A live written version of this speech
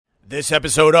This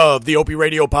episode of the Opie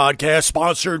Radio Podcast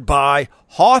sponsored by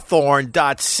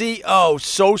Hawthorne.co.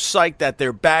 So psyched that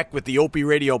they're back with the Opie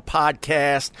Radio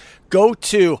Podcast. Go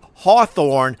to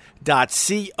Hawthorne.co.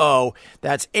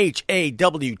 That's HAWTHORNE.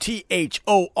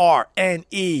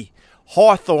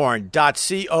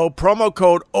 Hawthorne.co. Promo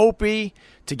code Opie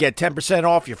to get 10%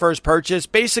 off your first purchase.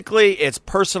 Basically, it's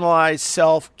personalized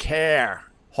self-care.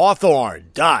 Hawthorne.co.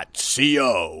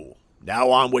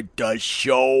 Now on with the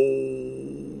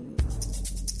show.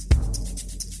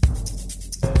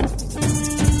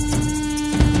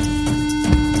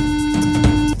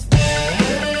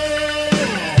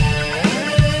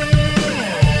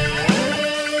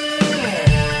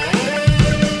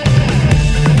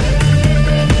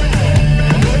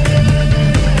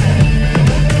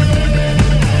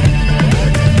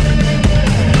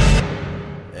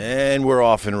 And we're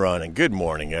off and running. Good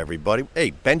morning, everybody. Hey,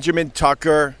 Benjamin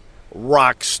Tucker,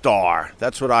 rock star.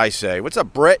 That's what I say. What's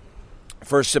up, Britt?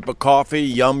 First sip of coffee.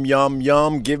 Yum, yum,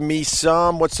 yum. Give me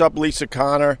some. What's up, Lisa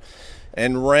Connor?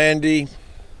 And Randy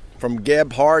from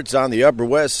Gebhardt's on the Upper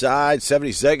West Side,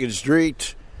 72nd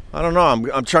Street. I don't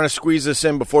know. I'm trying to squeeze this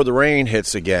in before the rain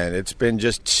hits again. It's been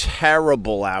just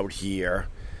terrible out here.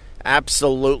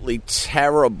 Absolutely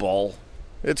terrible.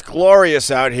 It's glorious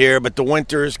out here, but the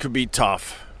winters could be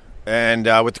tough. And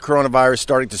with the coronavirus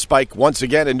starting to spike once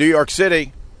again in New York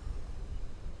City,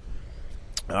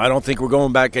 I don't think we're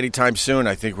going back anytime soon.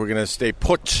 I think we're going to stay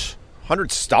put.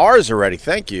 100 stars already.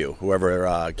 Thank you,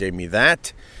 whoever gave me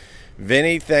that.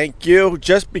 Vinny, thank you.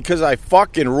 Just because I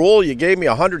fucking rule, you gave me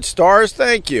 100 stars.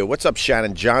 Thank you. What's up,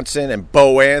 Shannon Johnson and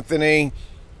Bo Anthony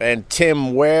and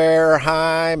Tim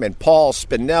Wareheim and Paul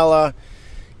Spinella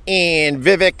and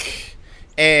Vivek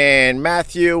and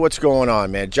Matthew. What's going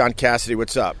on, man? John Cassidy,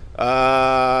 what's up?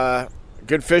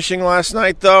 Good fishing last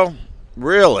night, though?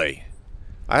 Really?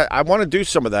 I want to do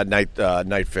some of that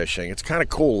night fishing. It's kind of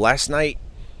cool. Last night,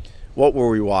 what were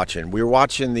we watching? We were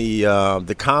watching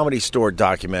the Comedy Store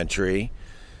documentary.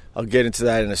 I'll get into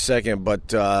that in a second, but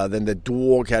then the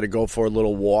dog had to go for a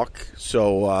little walk,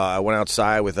 so I went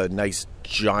outside with a nice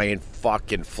giant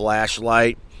fucking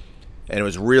flashlight, and it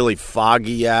was really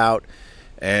foggy out,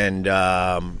 and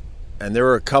there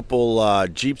were a couple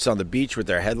Jeeps on the beach with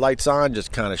their headlights on,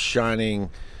 just kind of shining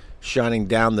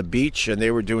down the beach, and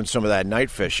they were doing some of that night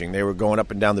fishing. They were going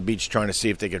up and down the beach trying to see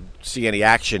if they could see any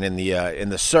action in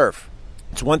the surf.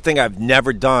 It's one thing I've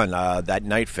never done, that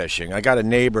night fishing. I got a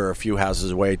neighbor a few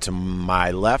houses away to my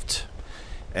left,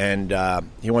 and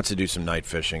he wants to do some night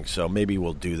fishing, so maybe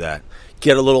we'll do that.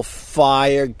 Get a little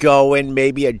fire going,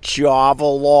 maybe a Java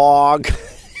log,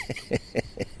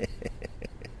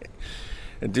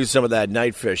 and do some of that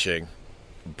night fishing.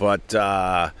 But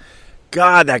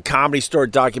God, that Comedy Store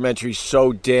documentary is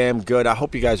so damn good. I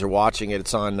hope you guys are watching it.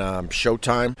 It's on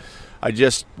Showtime. I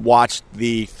just watched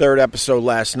the third episode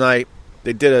last night.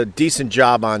 They did a decent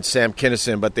job on Sam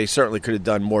Kinison, but they certainly could have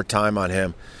done more time on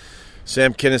him.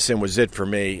 Sam Kinison was it for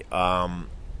me. I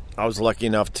was lucky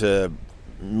enough to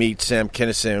meet Sam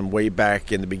Kinison way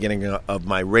back in the beginning of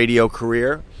my radio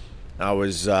career. I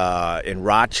was in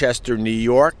Rochester, New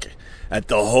York, at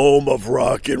the home of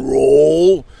rock and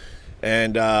roll.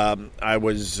 And I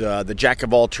was the jack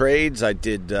of all trades. I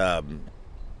did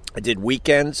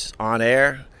weekends on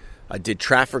air. I did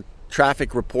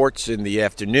traffic reports in the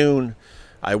afternoon.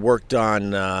 I worked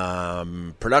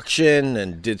on production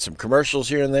and did some commercials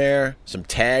here and there. Some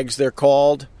tags, they're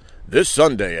called. This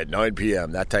Sunday at 9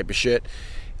 p.m., that type of shit.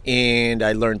 And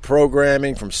I learned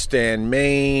programming from Stan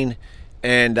Main.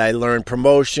 And I learned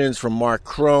promotions from Mark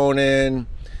Cronin.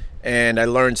 And I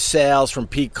learned sales from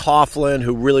Pete Coughlin,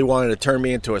 who really wanted to turn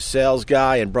me into a sales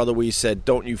guy. And Brother Wee said,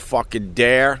 "Don't you fucking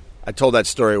dare." I told that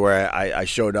story where I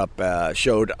showed up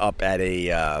at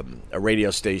a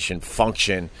radio station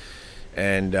function,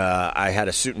 and I had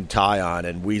a suit and tie on.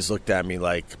 And Weeze looked at me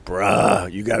like,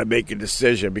 "Bruh, you got to make a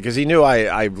decision," because he knew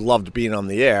I loved being on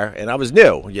the air, and I was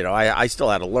new. You know, I still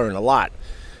had to learn a lot.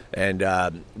 And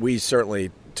Weeze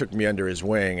certainly took me under his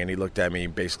wing, and he looked at me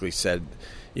and basically said,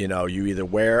 you know, you either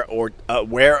wear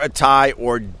a tie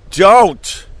or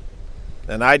don't.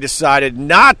 And I decided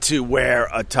not to wear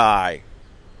a tie.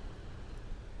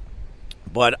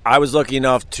 But I was lucky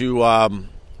enough to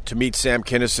meet Sam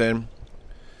Kinison.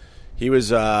 He was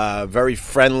very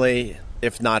friendly,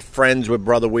 if not friends with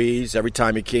Brother Weeze. Every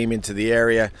time he came into the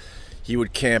area, he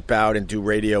would camp out and do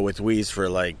radio with Weeze for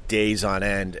like days on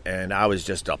end. And I was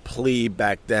just a plebe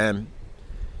back then.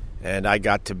 And I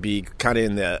got to be kind of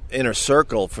in the inner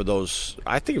circle for those,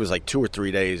 I think it was like 2 or 3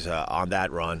 days on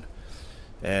that run.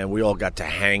 And we all got to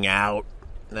hang out.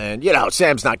 And, you know,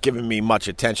 Sam's not giving me much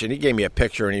attention. He gave me a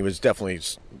picture, and he was definitely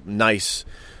nice.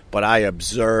 but I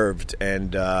observed,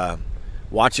 and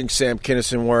watching Sam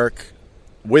Kinison work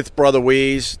with Brother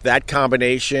Wease, that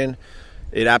combination,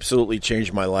 it absolutely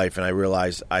changed my life, and I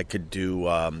realized I could do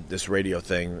this radio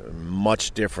thing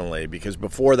much differently, because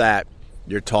before that,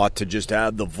 you're taught to just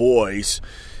have the voice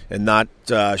and not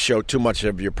show too much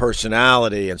of your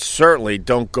personality, and certainly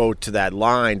don't go to that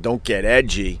line, don't get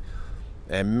edgy.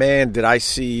 And man, did I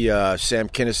see Sam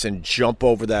Kinison jump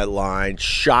over that line.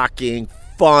 Shocking,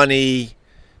 funny,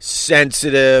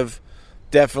 sensitive,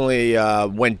 definitely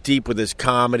went deep with his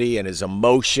comedy and his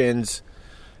emotions.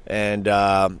 And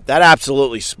that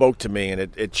absolutely spoke to me, and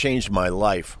it changed my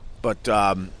life. But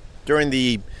during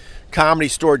the Comedy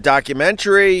Store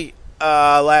documentary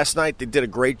last night, they did a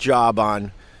great job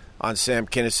on Sam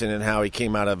Kinison and how he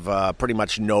came out of pretty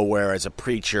much nowhere as a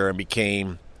preacher and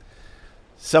became,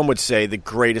 some would say, the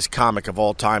greatest comic of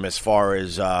all time as far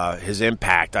as his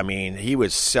impact. I mean, he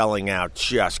was selling out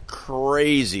just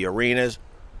crazy arenas.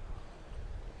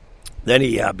 Then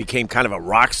he became kind of a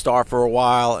rock star for a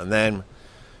while, and then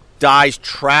dies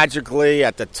tragically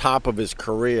at the top of his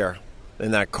career in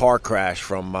that car crash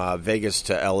from Vegas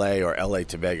to L.A. or L.A.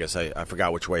 to Vegas. I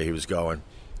forgot which way he was going.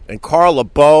 And Carl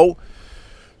LeBeau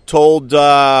told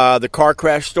the car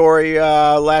crash story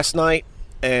last night,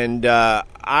 and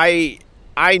I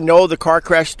know the car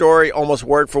crash story almost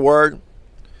word for word,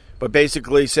 but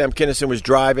basically Sam Kinison was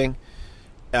driving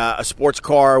a sports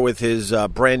car with his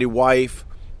brand new wife,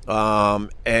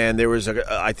 and there was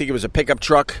I think it was a pickup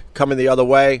truck coming the other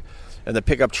way, and the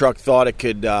pickup truck thought it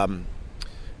could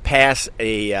pass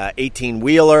a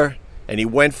 18-wheeler, and he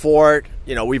went for it.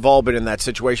 You know, we've all been in that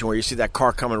situation where you see that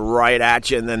car coming right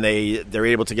at you, and then they're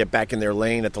able to get back in their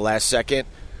lane at the last second.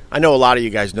 I know a lot of you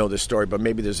guys know this story, but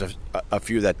maybe there's a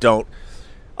few that don't.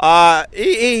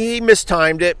 He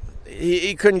mistimed it.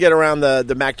 He couldn't get around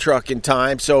the Mack truck in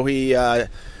time, so he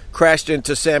crashed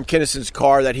into Sam Kinison's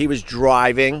car that he was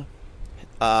driving.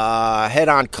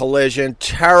 Head-on collision,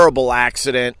 terrible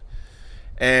accident,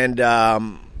 and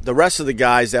the rest of the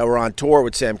guys that were on tour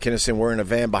with Sam Kinison were in a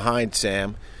van behind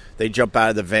Sam. They jump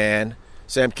out of the van.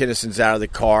 Sam Kinison's out of the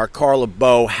car. Carl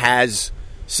LeBeau has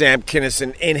Sam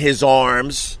Kinison in his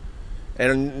arms.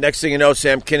 And next thing you know,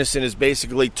 Sam Kinison is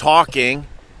basically talking,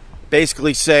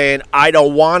 basically saying, "I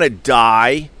don't want to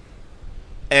die."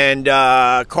 And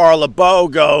Carl LeBeau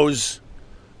goes,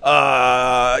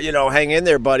 hang in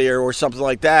there, buddy, or something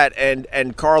like that.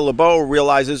 And Carl LeBeau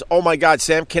realizes, oh, my God,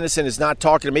 Sam Kinison is not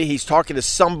talking to me. He's talking to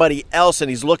somebody else, and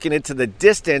he's looking into the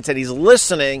distance, and he's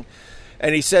listening.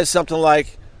 And he says something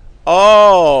like,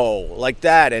 "Oh," like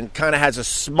that, and kind of has a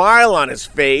smile on his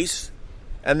face,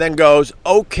 and then goes,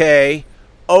 okay,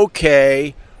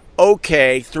 3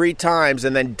 times,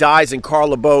 and then dies in Carl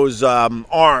LeBeau's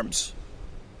arms.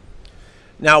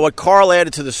 Now, what Carl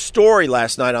added to the story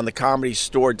last night on the Comedy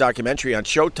Store documentary on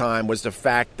Showtime was the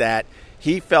fact that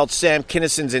he felt Sam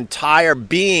Kinison's entire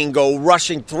being go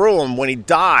rushing through him when he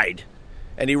died.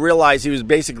 And he realized he was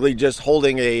basically just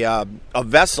holding a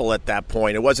vessel at that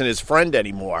point. It wasn't his friend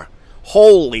anymore.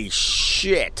 Holy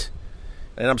shit.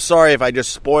 And I'm sorry if I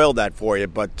just spoiled that for you,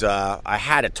 but I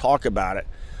had to talk about it.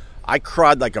 I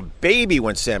cried like a baby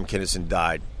when Sam Kinison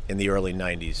died in the early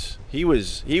 90s. He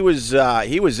was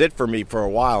it for me for a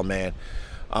while, man.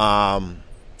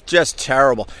 Just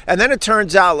terrible. And then it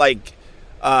turns out like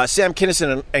Sam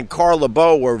Kinison and Carl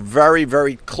LeBeau were very,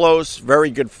 very close,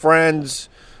 very good friends,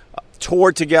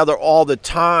 toured together all the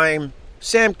time.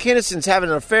 Sam Kinison's having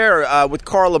an affair with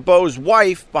Carl LeBeau's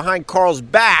wife behind Carl's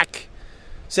back.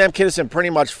 Sam Kinison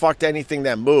pretty much fucked anything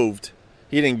that moved.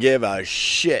 He didn't give a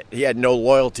shit. He had no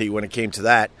loyalty when it came to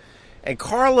that. And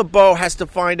Carl LeBeau has to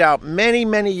find out many,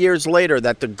 many years later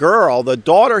that the girl, the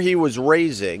daughter he was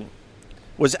raising,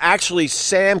 was actually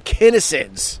Sam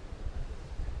Kinison's.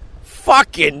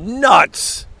 Fucking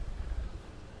nuts.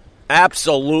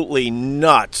 Absolutely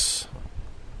nuts.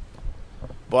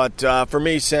 But for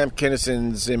me, Sam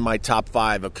Kinison's in my top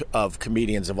 5 of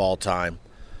comedians of all time.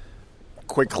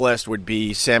 Quick list would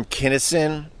be Sam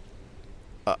Kinison,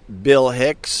 Bill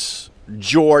Hicks,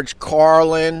 George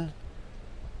Carlin.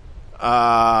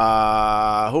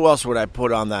 Who else would I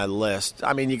put on that list?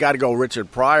 I mean, you got to go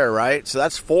Richard Pryor, right? So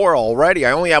that's 4 already.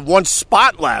 I only have 1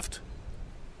 spot left.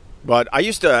 But I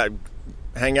used to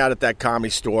hang out at that Comedy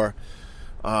Store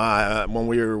when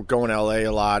we were going to L.A.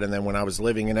 a lot, and then when I was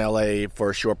living in L.A. for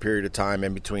a short period of time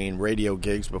in between radio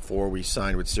gigs before we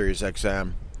signed with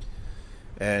SiriusXM.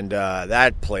 And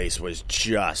that place was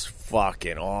just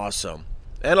fucking awesome.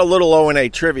 And a little O&A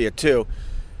trivia, too.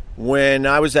 When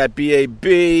I was at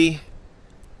BAB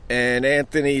and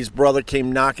Anthony's brother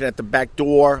came knocking at the back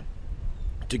door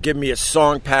to give me a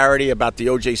song parody about the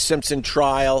O.J. Simpson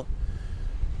trial,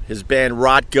 his band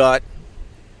Rot Gut.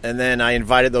 And then I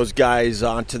invited those guys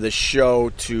onto the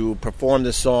show to perform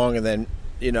the song. And then,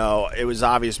 you know, it was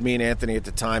obvious me and Anthony at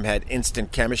the time had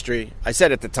instant chemistry. I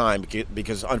said at the time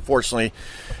because unfortunately,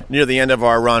 near the end of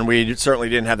our run, we certainly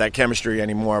didn't have that chemistry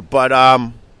anymore. But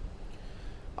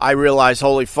I realized,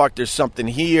 holy fuck, there's something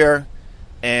here.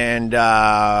 And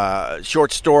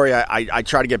short story, I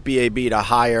tried to get BAB to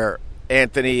hire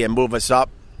Anthony and move us up.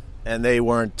 And they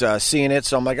weren't seeing it.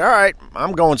 So I'm like, all right,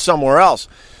 I'm going somewhere else.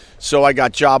 So I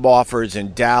got job offers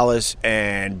in Dallas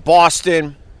and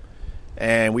Boston,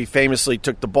 and we famously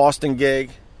took the Boston gig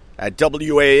at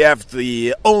WAF,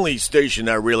 the only station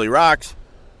that really rocks.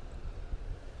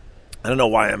 I don't know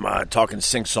why I'm talking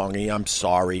sing-songy. I'm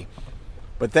sorry.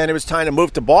 But then it was time to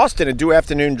move to Boston and do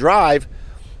afternoon drive,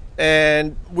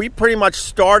 and we pretty much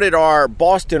started our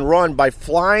Boston run by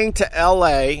flying to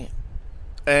L.A.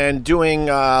 and doing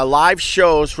live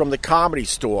shows from the Comedy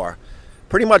Store.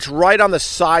 Pretty much right on the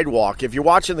sidewalk. If you're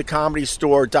watching the Comedy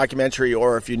Store documentary,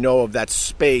 or if you know of that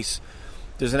space,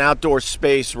 there's an outdoor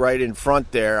space right in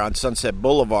front there on Sunset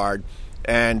Boulevard,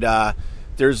 and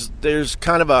there's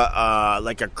kind of a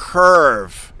like a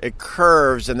curve. It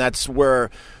curves, and that's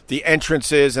where the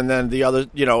entrance is, and then the other,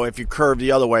 you know, if you curve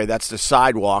the other way, that's the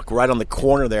sidewalk right on the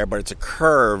corner there, but it's a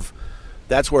curve.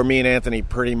 That's where me and Anthony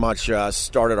pretty much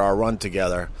started our run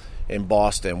together. In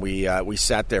Boston, we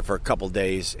sat there for a couple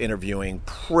days interviewing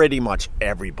pretty much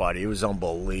everybody. It was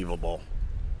unbelievable,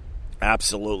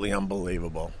 absolutely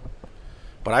unbelievable.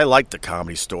 But I liked the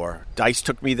Comedy Store. Dice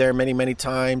took me there many, many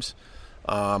times.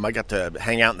 I got to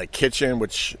hang out in the kitchen,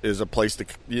 which is a place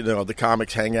that, you know, the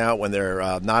comics hang out when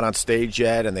they're not on stage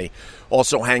yet, and they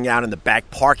also hang out in the back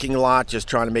parking lot, just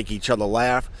trying to make each other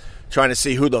laugh, trying to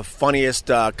see who the funniest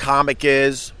comic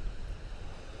is.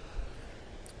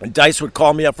 And Dice would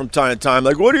call me up from time to time,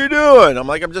 like, what are you doing? I'm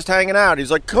like, I'm just hanging out. He's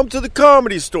like, come to the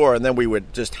Comedy Store. And then we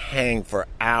would just hang for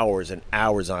hours and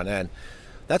hours on end.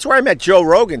 That's where I met Joe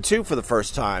Rogan, too, for the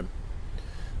first time.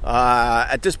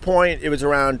 At this point, it was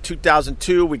around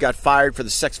 2002. We got fired for the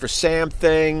Sex for Sam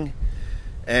thing.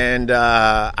 And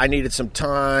I needed some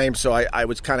time, so I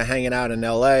was kind of hanging out in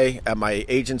L.A. at my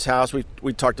agent's house.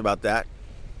 We talked about that.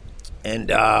 And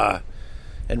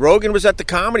Rogan was at the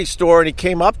Comedy Store, and he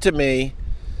came up to me.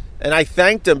 And I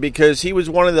thanked him because he was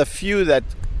one of the few that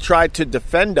tried to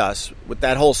defend us with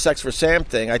that whole Sex for Sam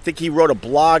thing. I think he wrote a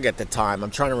blog at the time.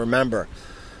 I'm trying to remember.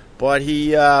 But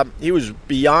he was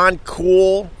beyond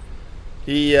cool.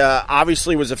 He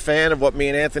obviously was a fan of what me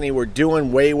and Anthony were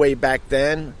doing way, way back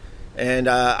then. And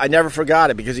I never forgot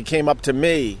it because he came up to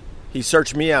me. He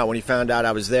searched me out when he found out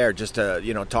I was there just to,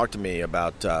 you know, talk to me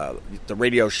about the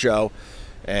radio show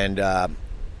and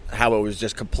how it was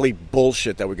just complete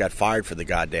bullshit that we got fired for the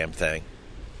goddamn thing.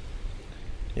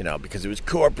 You know, because it was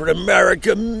corporate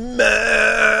America,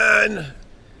 man.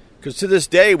 Because to this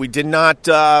day, we did not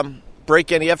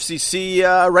break any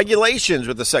FCC regulations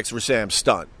with the Sex for Sam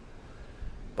stunt.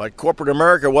 But corporate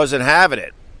America wasn't having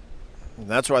it. And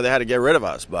that's why they had to get rid of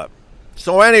us. But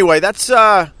so anyway,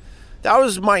 that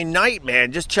was my night,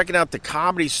 man. Just checking out the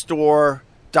Comedy Store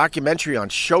documentary on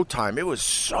Showtime. It was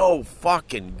so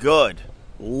fucking good.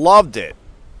 Loved it.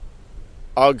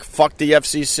 Ugh, fuck the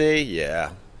FCC?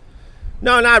 Yeah.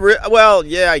 No, not really. Well,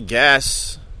 yeah, I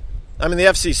guess. I mean, the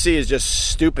FCC is just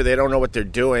stupid. They don't know what they're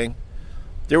doing.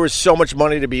 There was so much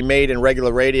money to be made in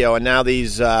regular radio, and now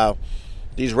these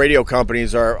radio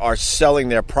companies are selling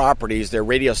their properties, their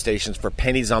radio stations, for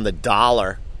pennies on the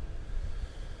dollar.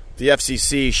 The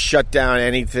FCC shut down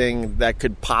anything that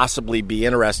could possibly be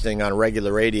interesting on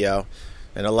regular radio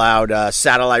and allowed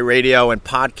satellite radio and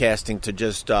podcasting to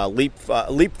just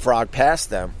leapfrog past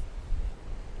them.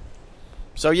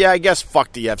 So, yeah, I guess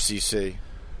fuck the FCC.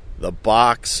 The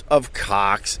Box of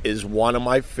Cocks is one of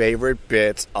my favorite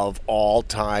bits of all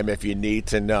time, if you need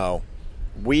to know.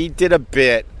 We did a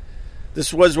bit.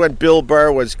 This was when Bill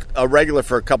Burr was a regular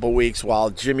for a couple weeks while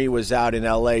Jimmy was out in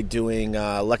L.A. doing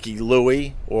Lucky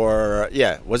Louie. Was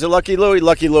it Lucky Louie?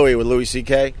 Lucky Louie with Louis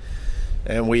C.K.,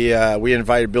 and we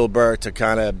invited Bill Burr to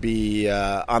kind of be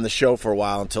on the show for a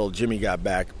while until Jimmy got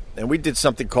back. And we did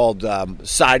something called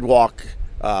sidewalk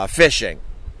fishing.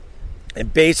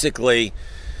 And basically,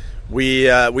 we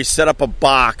set up a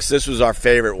box. This was our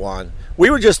favorite one.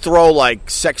 We would just throw, like,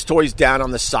 sex toys down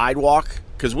on the sidewalk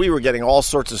because we were getting all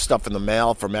sorts of stuff in the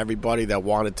mail from everybody that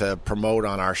wanted to promote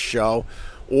on our show.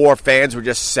 Or fans would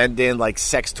just send in, like,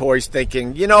 sex toys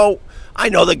thinking, you know, I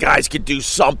know the guys could do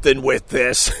something with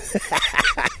this.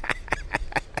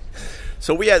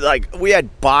 So we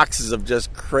had boxes of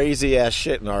just crazy ass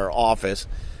shit in our office.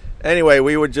 Anyway,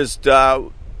 we would just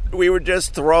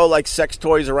throw like sex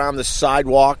toys around the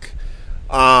sidewalk.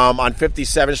 on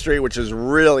 57th Street, which is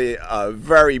really a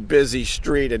very busy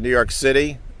street in New York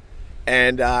City.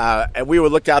 And we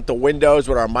would look out the windows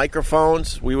with our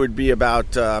microphones. We would be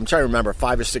about, I'm trying to remember,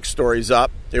 5 or 6 stories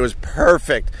up. It was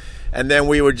perfect. And then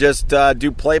we would just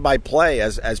do play-by-play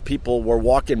as people were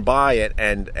walking by it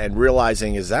and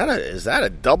realizing, is that a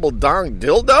double dong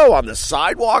dildo on the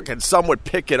sidewalk? And some would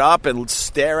pick it up and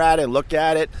stare at it and look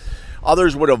at it.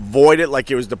 Others would avoid it like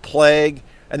it was the plague.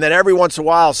 And then every once in a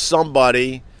while,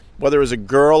 somebody, whether it was a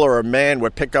girl or a man,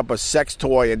 would pick up a sex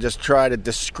toy and just try to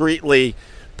discreetly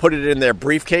put it in their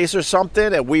briefcase or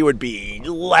something. And we would be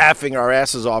laughing our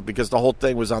asses off because the whole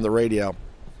thing was on the radio.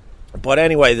 But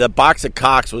anyway, the box of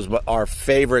cocks was our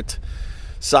favorite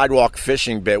sidewalk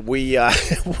fishing bit. We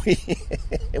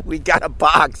we got a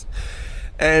box,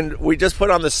 and we just put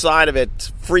on the side of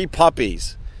it, free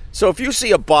puppies. So if you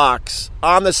see a box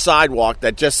on the sidewalk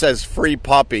that just says free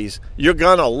puppies, you're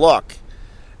going to look.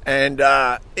 And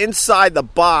inside the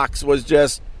box was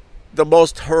just the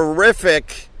most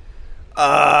horrific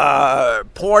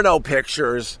porno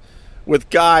pictures with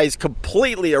guys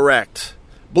completely erect.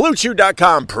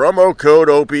 BlueChew.com, promo code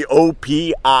OPIE,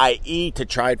 O-P-I-E, to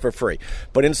try it for free.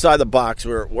 But inside the box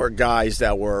were guys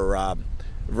that were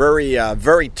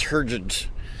very turgid.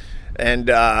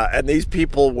 And these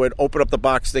people would open up the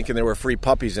box thinking there were free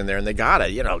puppies in there. And they got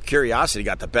it. Curiosity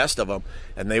got the best of them.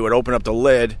 And they would open up the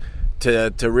lid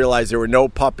to realize there were no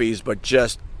puppies, but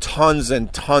just tons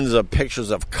and tons of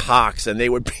pictures of cocks. And they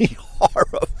would be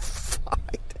horrified.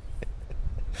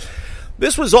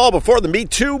 This was all before the Me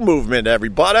Too movement,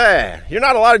 everybody. You're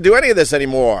not allowed to do any of this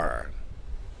anymore.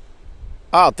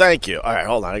 Oh, thank you. All right,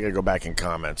 hold on. I got to go back in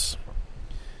comments.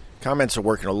 Comments are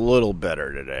working a little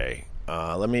better today.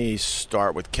 Let me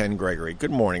start with Ken Gregory. Good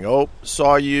morning. Oh,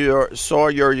 saw your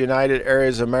United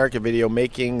Areas of America video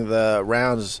making the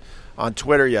rounds on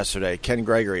Twitter yesterday. Ken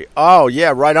Gregory. Oh,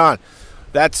 yeah, right on.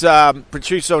 That's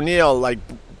Patrice O'Neal,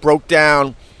 broke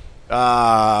down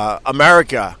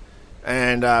America.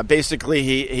 And basically,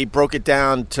 he broke it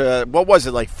down to,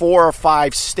 4 or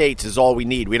 5 states is all we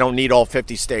need. We don't need all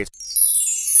 50 states.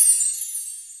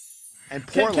 And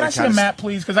can I see a map,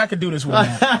 please? Because I could do this with a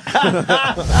map.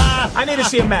 I need to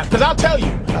see a map. Because I'll tell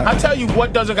you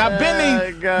what doesn't. I've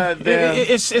been there.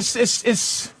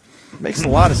 It's makes a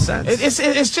lot of sense.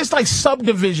 It's just like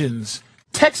subdivisions.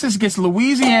 Texas gets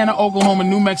Louisiana, Oklahoma,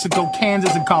 New Mexico,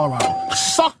 Kansas, and Colorado.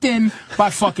 Sucked in by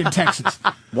fucking Texas.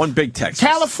 One big Texas.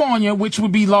 California, which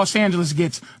would be Los Angeles,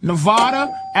 gets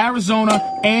Nevada, Arizona,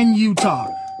 and Utah.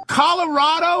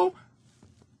 Colorado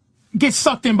gets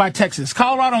sucked in by Texas.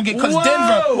 Colorado don't get,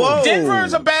 because Denver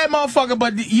is a bad motherfucker,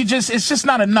 but it's just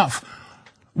not enough.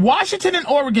 Washington and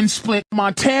Oregon split.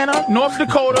 Montana, North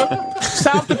Dakota,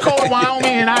 South Dakota, Wyoming,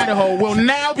 and Idaho will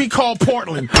now be called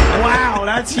Portland. Wow,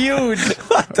 that's huge.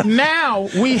 Now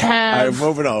we have. All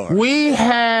right, moving on. We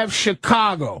have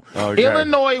Chicago. Okay.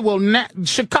 Illinois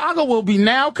Chicago will be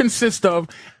now consist of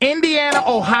Indiana,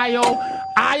 Ohio,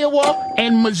 Iowa,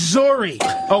 and Missouri.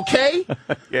 Okay.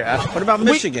 Yeah. What about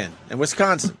Michigan and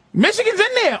Wisconsin? Michigan's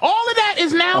in there. All of that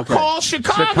is now called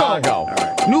Chicago. All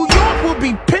right. New York will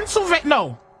be Pennsylvania.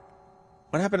 No.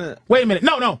 What happened to... Wait a minute.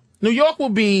 No. New York will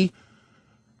be...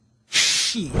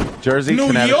 Shit. Jersey, New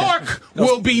Connecticut. York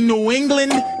will be New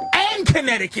England and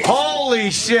Connecticut. Holy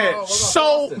shit.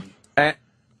 So...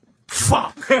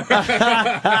 Fuck.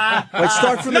 Wait,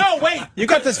 start from No, wait. You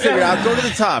got this figured out. Go to the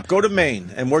top. Go to Maine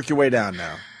and work your way down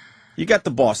now. You got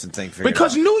the Boston thing figured out.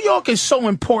 Because New York is so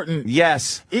important.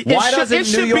 Yes. Why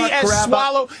doesn't New York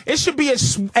It should be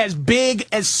as big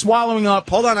as swallowing up.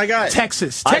 Hold on, I got it.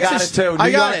 Texas. I got it too. New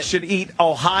York should eat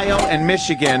Ohio and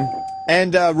Michigan.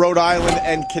 And Rhode Island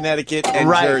and Connecticut and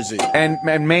Jersey. And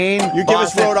Maine. You give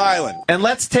us Rhode Island. And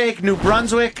let's take New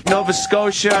Brunswick, Nova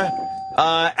Scotia,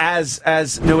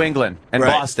 as New England and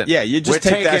Boston. Yeah, you just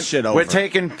take that shit over. We're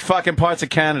taking fucking parts of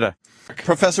Canada.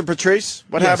 Professor Patrice,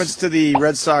 what happens to the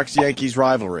Red Sox-Yankees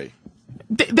rivalry?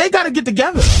 They got to get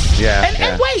together. Yeah.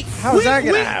 And wait. How's that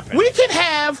going to happen? We can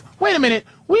have, wait a minute,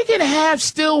 we can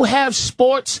still have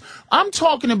sports. I'm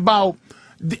talking about,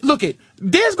 look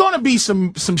there's going to be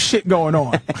some shit going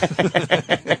on.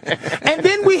 And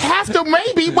then we have to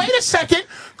wait a second,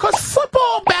 because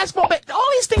football, basketball, all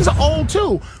these things are old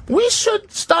too. We should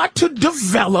start to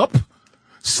develop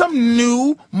some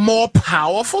new, more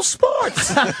powerful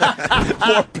sports.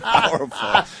 More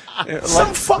powerful.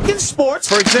 Some fucking sports,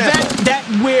 for example, that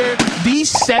where these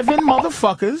 7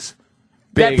 motherfuckers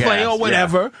that play or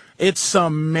whatever, it's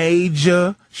some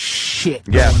major shit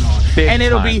going on. And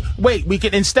it'll be, we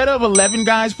can, instead of 11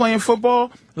 guys playing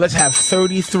football, let's have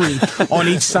 33 on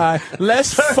each side.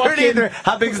 Let's fucking...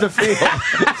 How big's the field?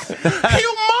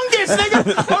 Humongous! ass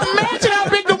nigga. Imagine how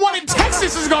big the one in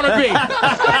Texas is gonna be.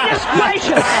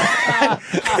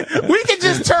 We can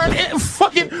just turn it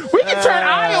we can turn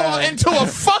Iowa into a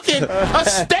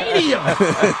stadium.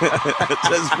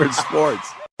 Just for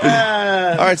sports. All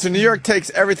right, so New York takes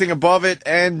everything above it,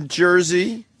 and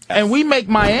Jersey. And we make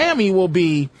Miami will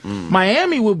be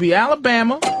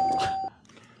Alabama.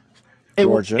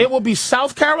 Georgia. It will be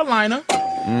South Carolina.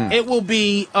 It will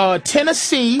be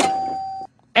Tennessee.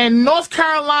 And North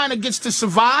Carolina gets to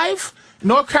survive.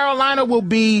 North Carolina will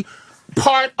be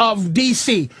part of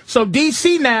D.C. So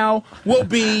D.C. now will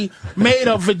be made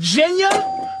of Virginia,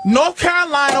 North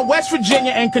Carolina, West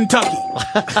Virginia, and Kentucky.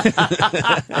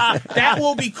 That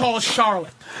will be called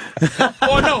Charlotte.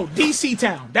 Or no, D.C.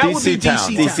 Town. That would be D.C.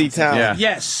 Town. D.C. Town. Yeah.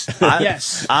 Yes.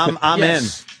 Yes. I'm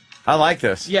Yes. in. I like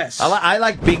this. Yes. I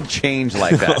like big change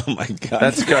like that. Oh, my God.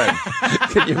 That's good.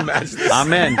 Can you imagine this?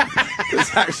 I'm in.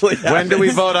 This actually When do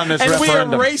we vote on this And referendum?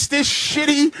 we erase this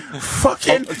shitty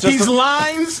fucking these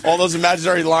lines. All those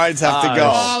imaginary lines have to go.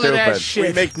 All of that stupid. shit.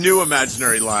 We make new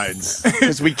imaginary lines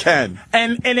because we can.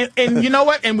 And you know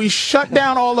what? And we shut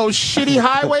down all those shitty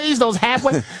highways, those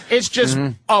halfway. It's just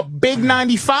a big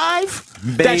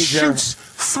 95 that Major. shoots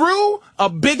through a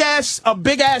big ass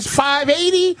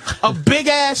 580, a big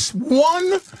ass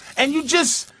 1, and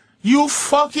you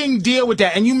fucking deal with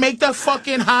that, and you make the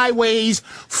fucking highways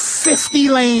 50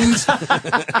 lanes,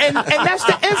 and that's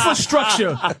the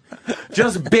infrastructure.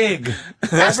 Just big.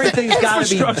 Everything's got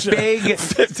to be big.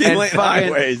 50-lane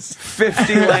highways.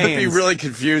 50 That'd lanes. be really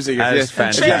confusing That if is you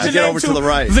fantastic. Change the get name over to the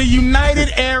right. The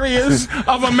United Areas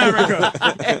of America.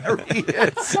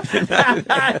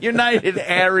 United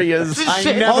Areas. This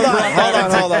shit- Hold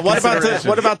on. Consideration.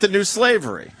 What about the new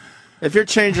slavery? If you're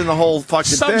changing the whole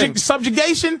fucking thing.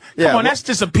 Subjugation? Yeah, Come on, that's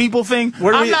just a people thing.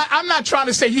 Where do we- I'm not trying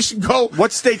to say you should go.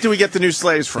 What state do we get the new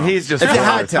slaves from? He's just if you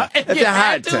hard. had to. If you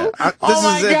had to. Oh This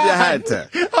my is if God. you had to.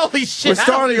 Holy shit. We're I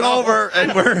don't starting know. over,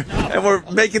 and we're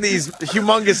making these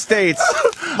humongous states.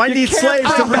 Might need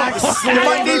slaves to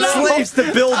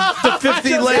build the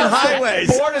 50-lane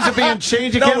highways. Borders are being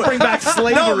changed. You can't bring back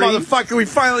slavery. No, motherfucker, we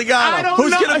finally got I them. don't Who's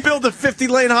know. going to build the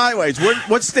 50-lane highways?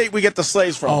 What state we get the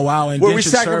slaves from? Oh, wow, Where indentured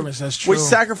service, that's true. We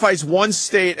sacrifice one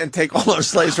state and take all those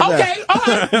slaves from there. Okay, all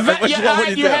right. Which one would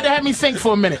you do? had to have me think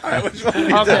for a minute. Which one would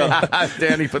you Okay.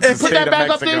 Danny puts the Put state that of back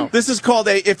up Mexico. there. This is called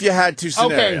a if you had to Okay,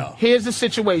 scenario. here's the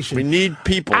situation. We need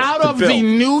people Out to of build. the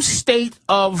new state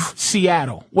of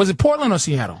Seattle. Was it Portland or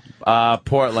Seattle?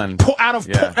 Portland. Out of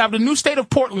the new state of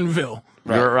Portlandville.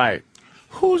 You're right.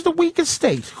 Who's the weakest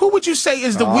state? Who would you say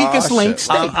is the weakest link shit.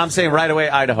 state? I'm saying right away,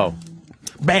 Idaho.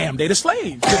 Bam, they the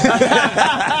slaves.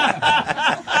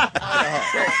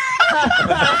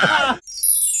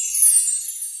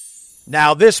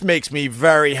 Now, this makes me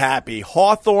very happy.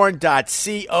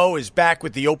 Hawthorne.co is back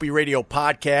with the Opie Radio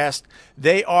podcast.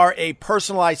 They are a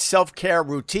personalized self-care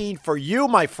routine for you,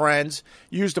 my friends.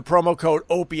 Use the promo code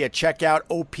OPIE at checkout,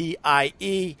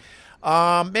 OPIE.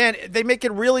 Man, they make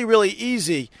it really, really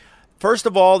easy. First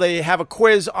of all, they have a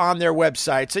quiz on their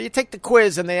website. So you take the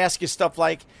quiz and they ask you stuff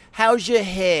like, how's your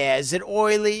hair? Is it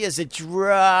oily? Is it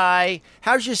dry?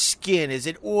 How's your skin? Is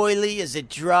it oily? Is it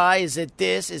dry? Is it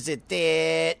this? Is it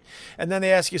that? And then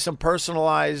they ask you some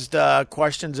personalized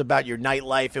questions about your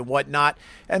nightlife and whatnot.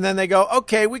 And then they go,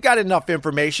 okay, we got enough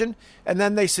information. And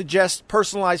then they suggest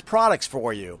personalized products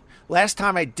for you. Last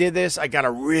time I did this, I got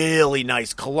a really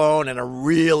nice cologne and a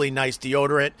really nice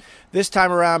deodorant. This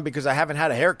time around, because I haven't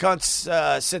had a haircut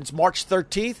since March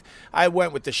 13th, I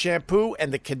went with the shampoo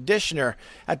and the conditioner.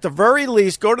 At the very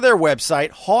least, go to their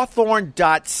website,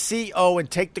 hawthorne.co, and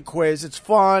take the quiz. It's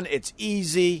fun, it's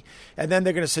easy, and then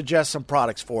they're going to suggest some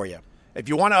products for you. If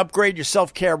you want to upgrade your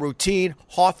self-care routine,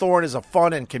 Hawthorne is a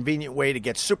fun and convenient way to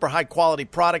get super high-quality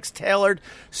products tailored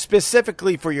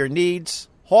specifically for your needs.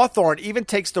 Hawthorne even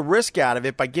takes the risk out of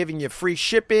it by giving you free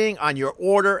shipping on your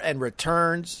order and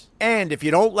returns. And if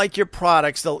you don't like your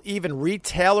products, they'll even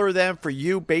retailer them for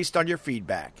you based on your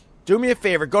feedback. Do me a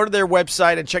favor, go to their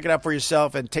website and check it out for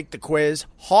yourself and take the quiz.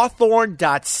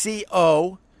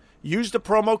 Hawthorne.co. Use the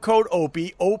promo code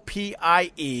OPIE,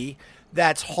 O-P-I-E.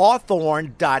 That's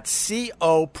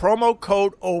hawthorne.co, promo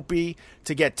code OPIE,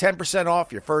 to get 10%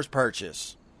 off your first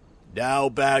purchase. Now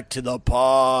back to the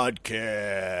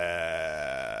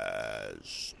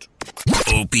podcast.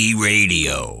 Opie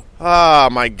Radio. Oh,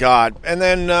 my God. And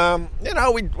then,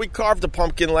 we carved a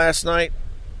pumpkin last night.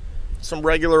 Some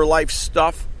regular life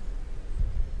stuff.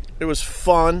 It was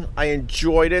fun. I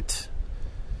enjoyed it.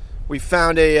 We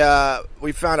found a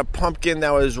pumpkin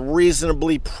that was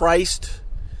reasonably priced.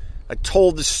 I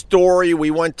told the story.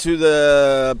 We went to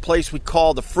the place we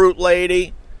call the Fruit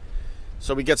Lady.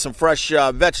 So we get some fresh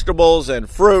vegetables and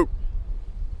fruit.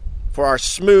 For our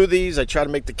smoothies, I try to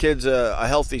make the kids a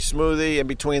healthy smoothie in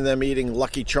between them eating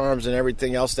Lucky Charms and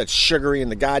everything else that's sugary in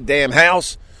the goddamn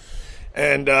house.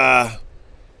 And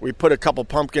we put a couple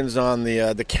pumpkins on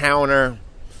the counter.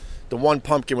 The one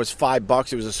pumpkin was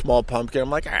 $5. It was a small pumpkin. I'm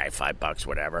like, all right, $5,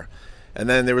 whatever. And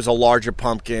then there was a larger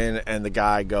pumpkin, and the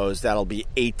guy goes, that'll be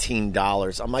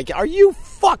 $18. I'm like, are you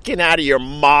fucking out of your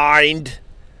mind?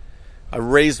 I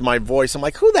raised my voice. I'm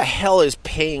like, who the hell is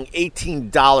paying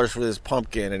 $18 for this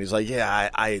pumpkin? And he's like, yeah,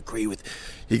 I agree with...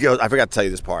 He goes, I forgot to tell you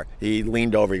this part. He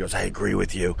leaned over. He goes, I agree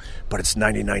with you, but it's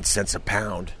 99 cents a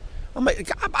pound. I'm like,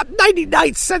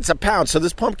 99 cents a pound. So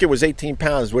this pumpkin was 18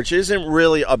 pounds, which isn't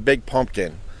really a big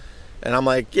pumpkin. And I'm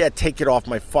like, yeah, take it off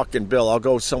my fucking bill. I'll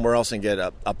go somewhere else and get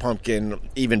a pumpkin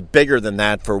even bigger than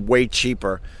that for way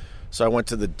cheaper. So I went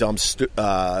to the dumb supermarket,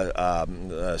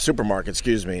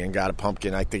 and got a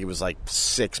pumpkin. I think it was like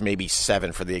 6, maybe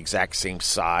 7 for the exact same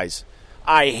size.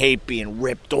 I hate being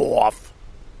ripped off.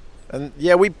 And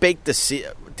yeah, we baked the seeds.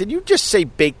 Did you just say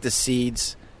bake the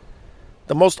seeds?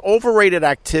 The most overrated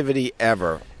activity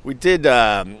ever. We did,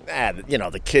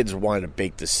 the kids wanted to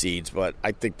bake the seeds, but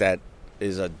I think that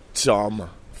is a dumb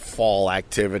fall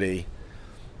activity.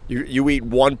 You eat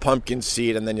one pumpkin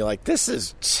seed and then you're like, this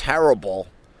is terrible.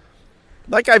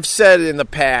 Like I've said in the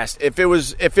past, if it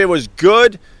was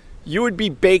good, you would be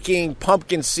baking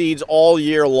pumpkin seeds all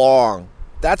year long.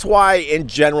 That's why, in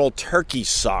general, turkey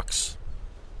sucks.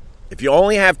 If you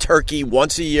only have turkey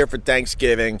once a year for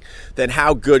Thanksgiving, then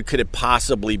how good could it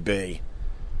possibly be?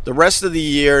 The rest of the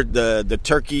year, the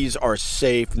turkeys are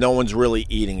safe. No one's really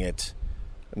eating it.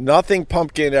 Nothing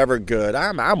pumpkin ever good.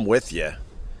 I'm with you.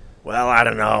 Well, I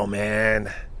don't know,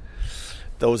 man.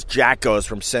 Those Jackos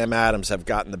from Sam Adams have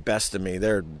gotten the best of me.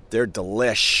 They're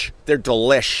delish. They're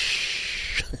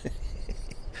delish.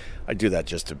 I do that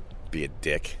just to be a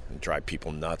dick and drive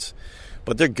people nuts.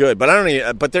 But they're good.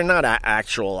 But they're not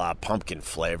actual pumpkin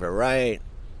flavor, right?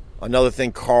 Another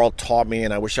thing Carl taught me,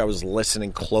 and I wish I was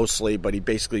listening closely, but he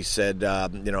basically said,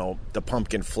 the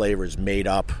pumpkin flavor is made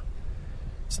up.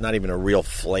 It's not even a real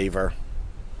flavor.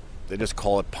 They just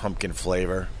call it pumpkin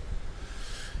flavor.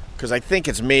 Because I think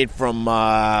it's made from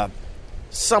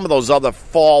some of those other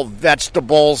fall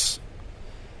vegetables.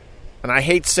 And I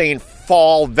hate saying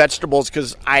fall vegetables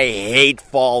because I hate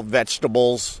fall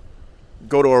vegetables.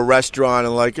 Go to a restaurant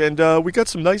and we got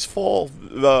some nice fall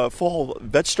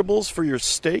vegetables for your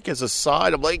steak as a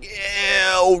side. I'm like,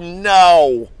 ew,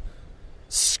 no.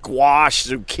 Squash,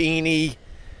 zucchini.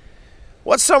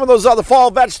 What's some of those other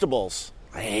fall vegetables?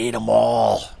 I hate them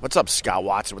all. What's up, Scott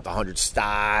Watson with the 100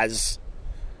 stars?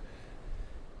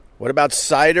 What about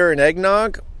cider and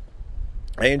eggnog?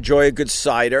 I enjoy a good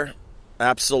cider.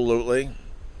 Absolutely.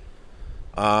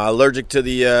 Allergic to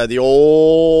the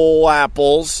old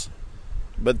apples.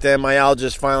 But then my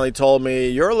allergist finally told me,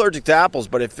 you're allergic to apples,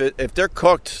 but if they're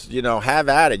cooked, have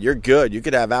at it. You're good. You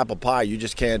could have apple pie. You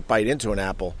just can't bite into an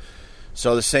apple.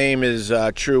 So the same is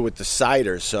true with the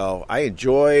cider. So I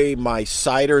enjoy my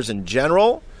ciders in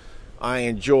general. I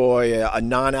enjoy a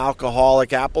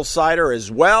non-alcoholic apple cider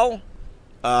as well.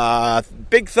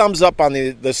 Big thumbs up on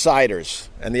the ciders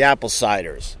and the apple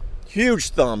ciders. Huge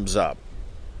thumbs up.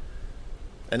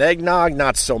 And eggnog,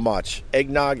 not so much.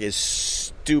 Eggnog is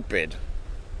stupid.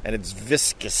 And it's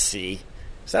viscousy.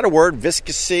 Is that a word,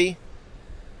 viscousy?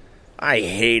 I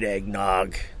hate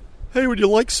eggnog. Hey, would you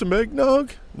like some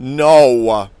eggnog?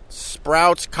 No.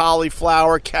 Sprouts,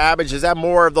 cauliflower, cabbage. Is that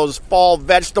more of those fall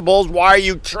vegetables? Why are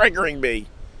you triggering me?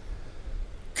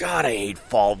 God, I hate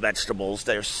fall vegetables.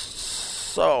 They're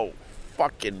so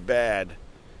fucking bad.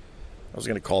 I was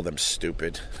going to call them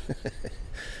stupid.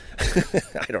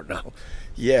 I don't know.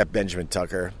 Yeah, Benjamin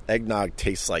Tucker. Eggnog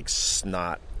tastes like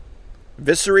snot.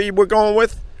 Viscery we're going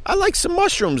with? I like some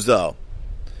mushrooms, though.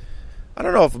 I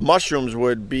don't know if mushrooms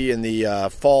would be in the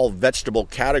fall vegetable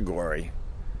category.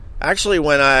 Actually,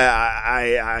 when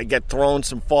I get thrown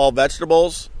some fall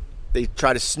vegetables, they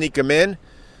try to sneak them in.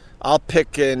 I'll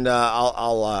pick and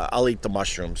I'll eat the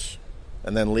mushrooms,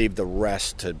 and then leave the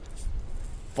rest to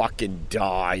fucking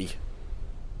die.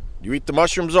 You eat the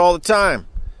mushrooms all the time.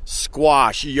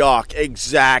 Squash, yuck,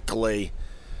 exactly.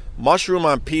 Mushroom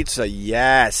on pizza,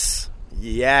 yes.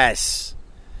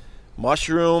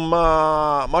 Mushrooms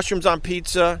on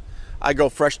pizza. I go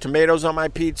fresh tomatoes on my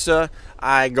pizza.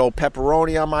 I go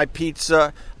pepperoni on my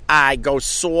pizza. I go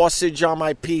sausage on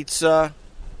my pizza.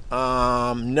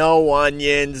 No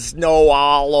onions, no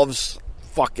olives.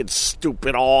 Fucking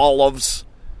stupid olives.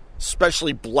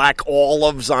 Especially black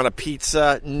olives on a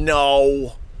pizza.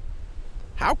 No.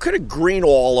 How could a green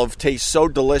olive taste so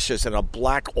delicious and a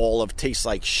black olive taste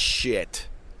like shit?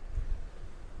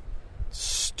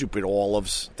 stupid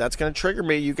olives. That's going to trigger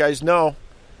me. You guys know.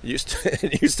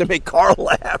 It used to make Carl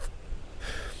laugh.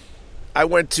 I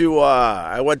went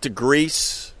to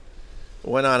Greece.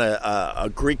 Went on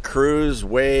a Greek cruise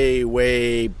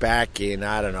way back in,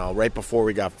 I don't know, right before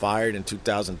we got fired in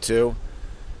 2002.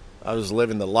 I was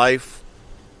living the life.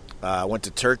 I went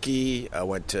to Turkey. I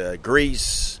went to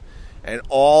Greece. And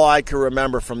all I can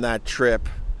remember from that trip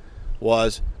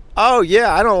was, oh,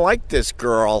 yeah, I don't like this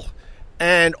girl.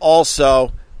 And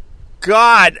also,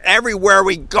 God, everywhere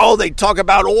we go, they talk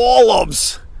about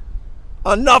olives.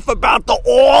 Enough about the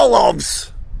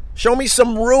olives. Show me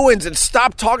some ruins and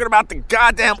stop talking about the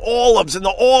goddamn olives and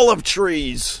the olive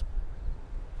trees.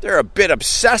 They're a bit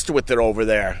obsessed with it over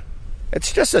there.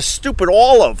 It's just a stupid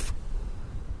olive.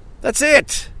 That's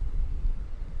it.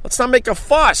 Let's not make a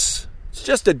fuss. It's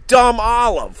just a dumb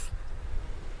olive.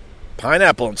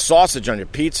 Pineapple and sausage on your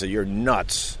pizza, you're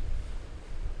nuts.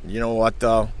 You know what,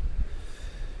 though?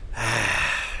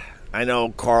 I know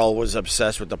Carl was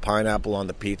obsessed with the pineapple on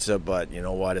the pizza, but you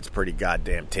know what? It's pretty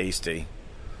goddamn tasty.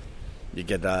 You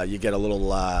get a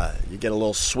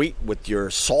little sweet with your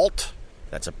salt.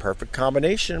 That's a perfect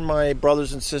combination, my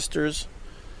brothers and sisters.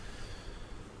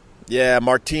 Yeah,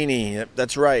 martini.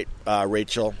 That's right,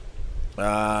 Rachel.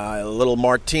 A little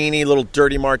martini, little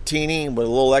dirty martini with a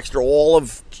little extra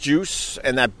olive juice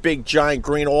and that big giant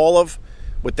green olive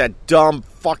with that dumb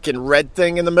fucking red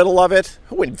thing in the middle of it.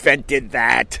 Who invented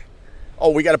that? Oh,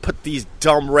 we got to put these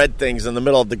dumb red things in the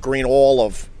middle of the green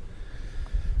olive.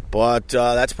 But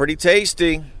that's pretty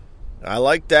tasty. I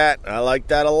like that. I like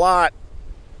that a lot.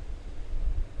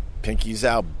 Pinkies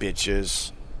out,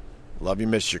 bitches. Love you,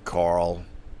 miss you, Carl.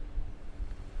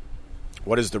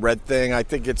 What is the red thing? I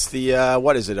think it's the,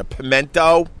 what is it, a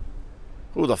pimento?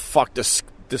 Who the fuck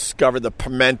discovered the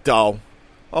pimento?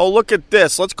 Oh, look at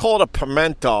this. Let's call it a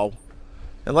pimento.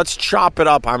 And let's chop it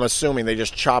up. I'm assuming they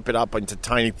just chop it up into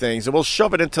tiny things. And we'll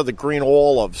shove it into the green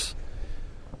olives.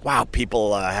 Wow,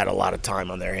 people had a lot of time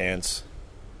on their hands.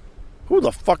 Who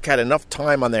the fuck had enough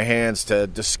time on their hands to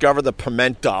discover the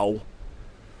pimento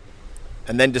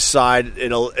and then decide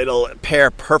it'll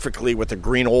pair perfectly with the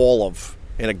green olive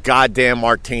in a goddamn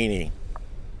martini?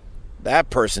 That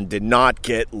person did not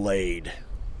get laid.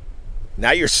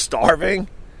 Now you're starving?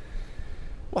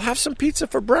 Well, have some pizza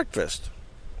for breakfast.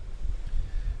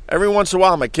 Every once in a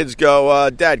while, my kids go,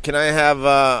 Dad, can I have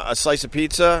a slice of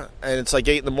pizza? And it's like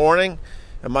 8 in the morning.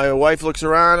 And my wife looks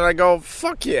around and I go,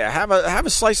 fuck yeah, have a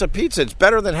slice of pizza. It's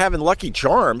better than having Lucky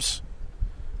Charms.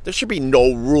 There should be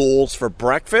no rules for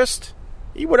breakfast.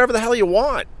 Eat whatever the hell you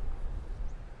want.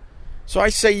 So I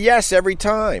say yes every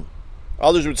time.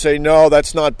 Others would say, no,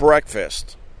 that's not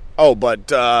breakfast. Oh, but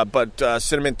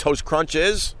Cinnamon Toast Crunch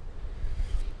is?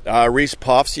 Reese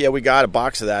Puffs, yeah, we got a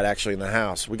box of that actually in the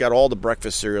house. We got all the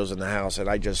breakfast cereals in the house, and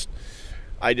I just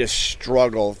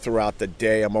struggle throughout the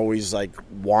day. I'm always like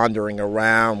wandering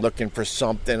around looking for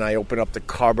something. I open up the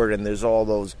cupboard and there's all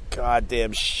those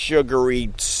goddamn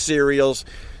sugary cereals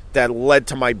that led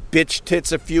to my bitch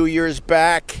tits a few years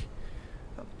back.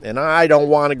 And I don't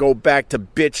want to go back to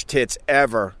bitch tits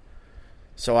ever.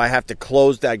 So I have to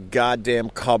close that goddamn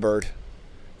cupboard.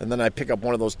 And then I pick up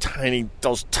one of those tiny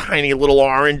little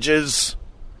oranges.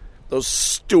 Those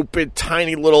stupid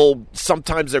tiny little,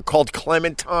 sometimes they're called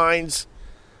clementines.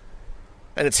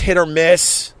 And it's hit or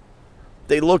miss.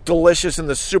 They look delicious in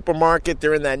the supermarket.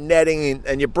 They're in that netting,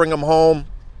 and you bring them home.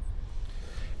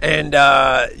 And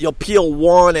you'll peel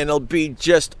one, and it'll be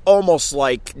just almost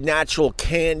like natural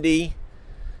candy.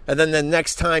 And then the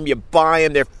next time you buy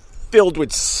them, they're filled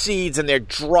with seeds, and they're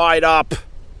dried up.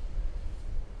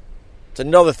 It's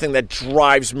another thing that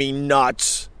drives me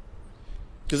nuts.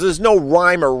 Because there's no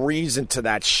rhyme or reason to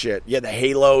that shit. Yeah, the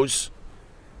halos.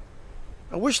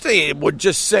 I wish they would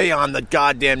just say on the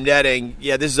goddamn netting,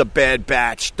 yeah, this is a bad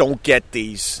batch. Don't get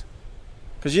these.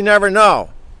 Because you never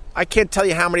know. I can't tell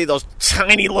you how many of those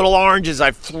tiny little oranges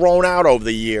I've thrown out over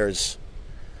the years.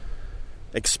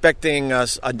 Expecting a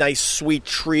nice sweet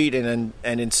treat and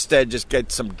instead just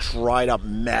get some dried up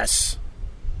mess.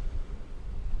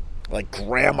 Like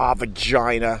grandma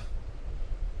vagina.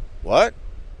 What?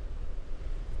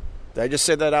 Did I just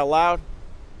say that out loud?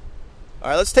 All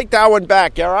right, let's take that one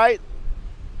back, all right?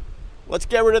 Let's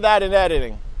get rid of that in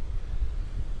editing.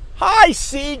 Hi,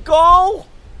 seagull!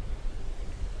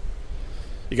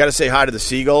 You got to say hi to the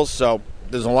seagulls. So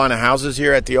there's a line of houses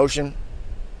here at the ocean.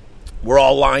 We're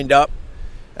all lined up.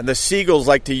 And the seagulls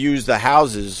like to use the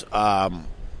houses, I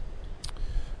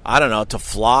don't know, to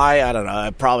fly. I don't know.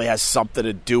 It probably has something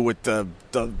to do with the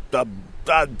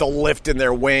lift in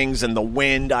their wings and the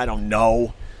wind. I don't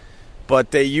know.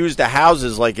 But they use the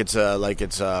houses like it's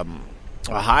a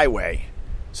highway.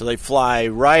 So they fly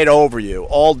right over you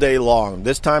all day long,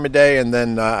 this time of day, and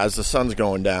then as the sun's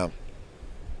going down.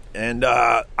 And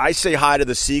I say hi to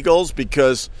the seagulls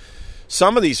because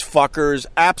some of these fuckers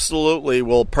absolutely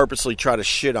will purposely try to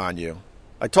shit on you.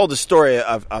 I told the story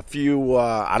a few,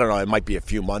 I don't know, it might be a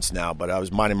few months now, but I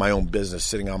was minding my own business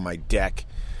sitting on my deck.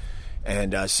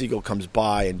 And a seagull comes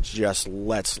by and just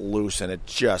lets loose, and it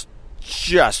just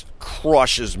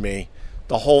crushes me.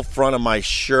 The whole front of my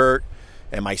shirt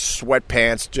and my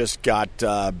sweatpants just got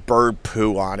bird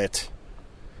poo on it.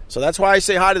 So that's why I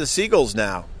say hi to the seagulls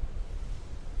now.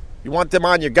 You want them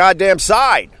on your goddamn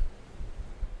side.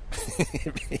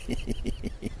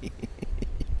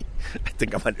 I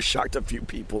think I might have shocked a few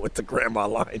people with the grandma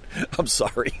line. I'm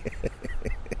sorry.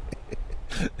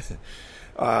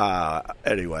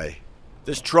 Anyway,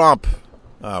 this Trump,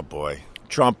 oh boy.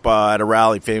 Trump at a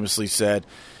rally famously said,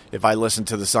 if I listened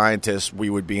to the scientists, we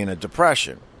would be in a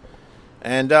depression.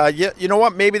 And you know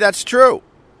what? Maybe that's true.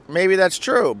 Maybe that's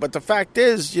true. But the fact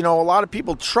is, a lot of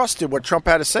people trusted what Trump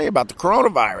had to say about the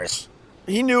coronavirus.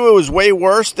 He knew it was way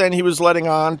worse than he was letting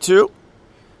on to.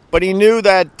 But he knew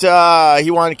that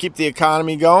he wanted to keep the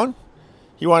economy going.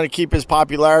 He wanted to keep his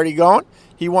popularity going.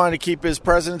 He wanted to keep his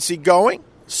presidency going.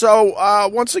 So,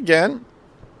 once again,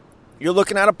 you're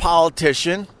looking at a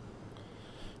politician.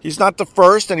 He's not the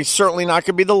first, and he's certainly not going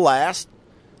to be the last,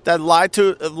 that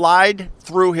lied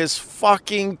through his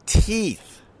fucking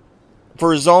teeth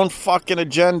for his own fucking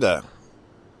agenda.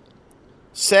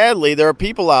 Sadly, there are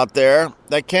people out there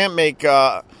that can't make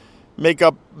their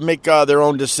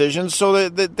own decisions, so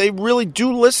that they really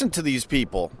do listen to these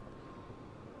people.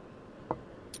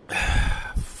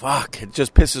 Fuck, it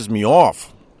just pisses me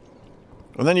off.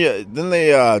 And then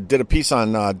they did a piece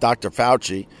on Dr.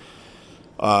 Fauci.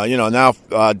 Now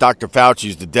Dr.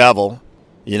 Fauci's the devil.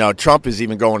 Trump is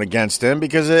even going against him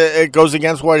because it goes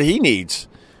against what he needs,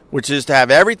 which is to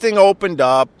have everything opened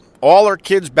up, all our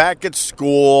kids back at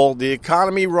school, the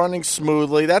economy running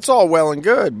smoothly. That's all well and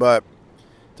good, but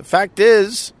the fact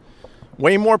is,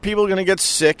 way more people are going to get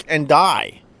sick and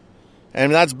die.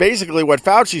 And that's basically what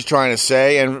Fauci's trying to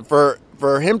say. And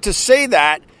for him to say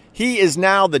that, he is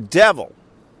now the devil.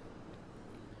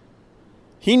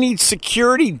 He needs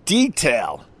security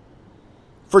detail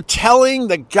for telling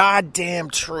the goddamn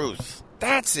truth.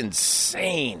 That's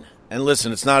insane. And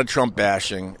listen, it's not a Trump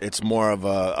bashing. It's more of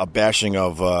a bashing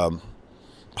of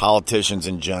politicians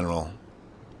in general.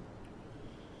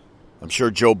 I'm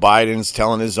sure Joe Biden's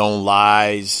telling his own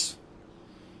lies.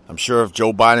 I'm sure if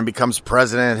Joe Biden becomes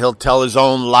president, he'll tell his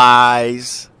own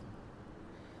lies.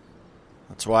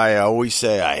 That's why I always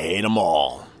say I hate them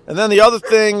all. And then the other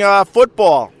thing,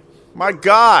 football. My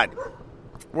God,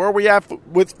 where are we at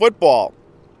with football?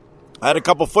 I had a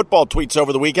couple football tweets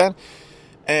over the weekend,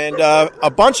 and a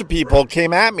bunch of people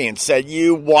came at me and said,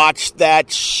 you watched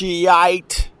that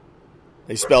Shiite.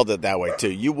 They spelled it that way,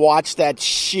 too. You watched that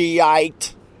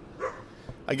Shiite.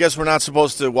 I guess we're not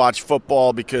supposed to watch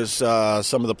football because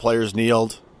some of the players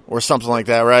kneeled or something like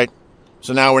that, right?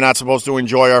 So now we're not supposed to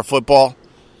enjoy our football.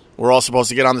 We're all supposed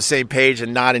to get on the same page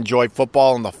and not enjoy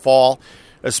football in the fall,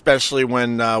 especially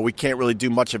when we can't really do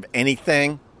much of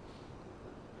anything.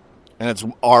 And it's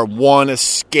our one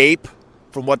escape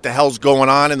from what the hell's going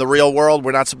on in the real world.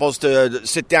 We're not supposed to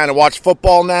sit down and watch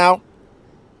football now?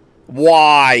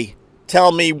 Why?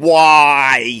 Tell me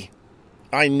why.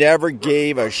 I never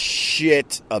gave a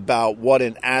shit about what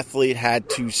an athlete had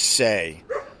to say.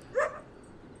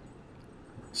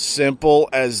 Simple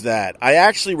as that. I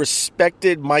actually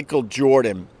respected Michael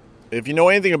Jordan. If you know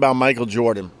anything about Michael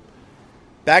Jordan,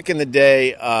 back in the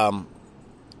day,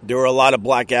 there were a lot of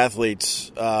black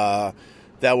athletes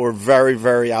that were very,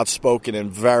 very outspoken and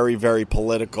very, very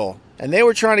political. And they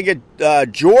were trying to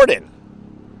get Jordan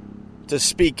to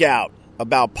speak out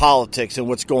about politics and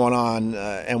what's going on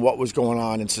and what was going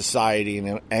on in society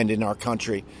and in our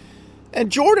country.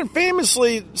 And Jordan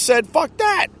famously said, fuck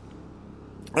that.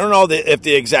 I don't know if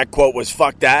the exact quote was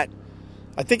fuck that.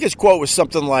 I think his quote was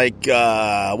something like,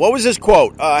 what was his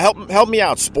quote? Help me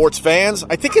out, sports fans.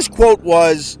 I think his quote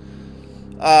was,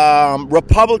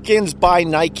 Republicans buy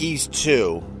Nikes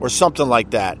too, or something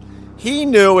like that. He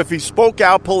knew if he spoke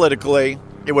out politically,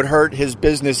 it would hurt his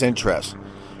business interests.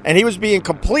 And he was being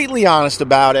completely honest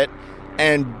about it.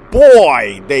 And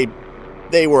boy,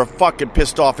 they were fucking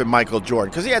pissed off at Michael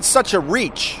Jordan because he had such a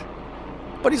reach.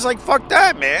 But he's like, fuck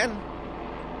that, man.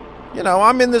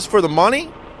 I'm in this for the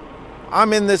money.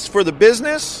 I'm in this for the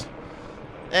business.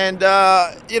 And,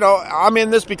 I'm in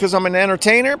this because I'm an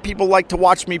entertainer. People like to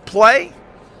watch me play.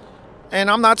 And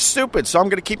I'm not stupid, so I'm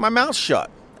going to keep my mouth shut.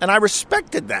 And I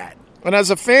respected that. And as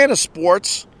a fan of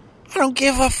sports, I don't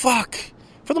give a fuck.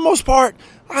 For the most part,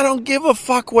 I don't give a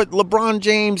fuck what LeBron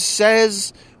James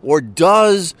says or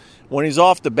does when he's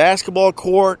off the basketball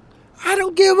court. I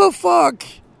don't give a fuck.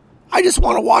 I just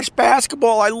want to watch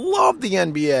basketball. I love the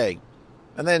NBA.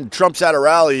 And then Trump's at a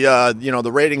rally,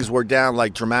 the ratings were down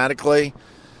like dramatically.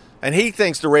 And he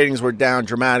thinks the ratings were down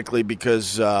dramatically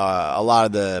because a lot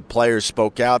of the players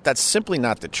spoke out. That's simply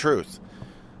not the truth.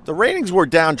 The ratings were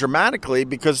down dramatically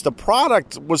because the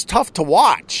product was tough to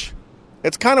watch.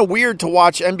 It's kind of weird to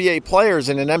watch NBA players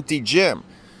in an empty gym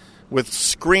with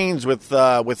screens with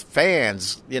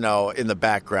fans, in the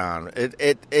background.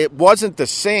 It wasn't the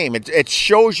same. It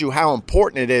shows you how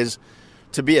important it is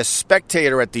to be a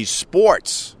spectator at these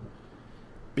sports.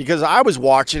 Because I was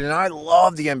watching and I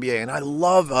love the NBA and I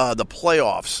love the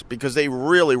playoffs because they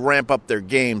really ramp up their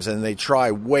games and they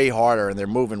try way harder and they're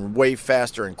moving way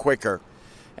faster and quicker.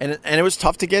 And it was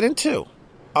tough to get into.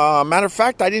 Matter of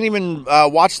fact, I didn't even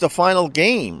watch the final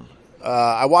game.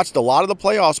 I watched a lot of the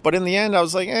playoffs, but in the end, I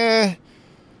was like, and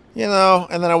then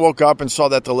I woke up and saw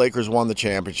that the Lakers won the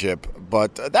championship.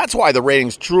 But that's why the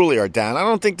ratings truly are down. I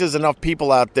don't think there's enough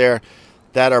people out there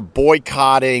that are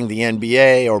boycotting the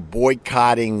NBA or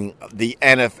boycotting the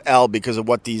NFL because of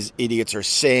what these idiots are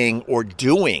saying or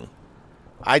doing.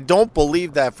 I don't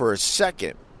believe that for a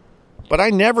second. But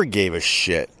I never gave a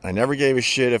shit. I never gave a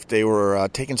shit if they were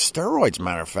taking steroids,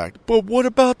 matter of fact. But what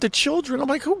about the children? I'm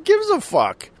like, who gives a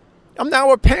fuck? I'm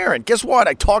now a parent. Guess what?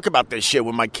 I talk about this shit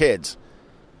with my kids.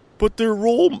 But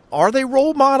are they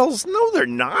role models? No, they're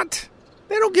not.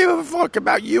 They don't give a fuck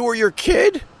about you or your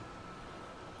kid.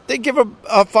 They give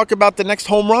a fuck about the next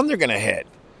home run they're going to hit.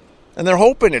 And they're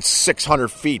hoping it's 600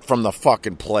 feet from the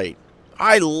fucking plate.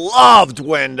 I loved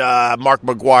when Mark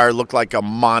McGwire looked like a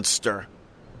monster.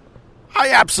 I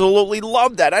absolutely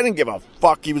loved that. I didn't give a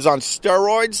fuck he was on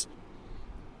steroids.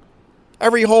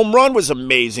 Every home run was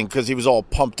amazing because he was all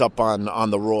pumped up on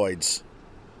the roids.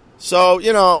 So,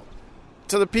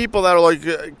 to the people that are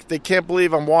like, they can't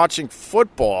believe I'm watching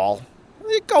football,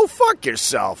 go fuck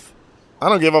yourself. I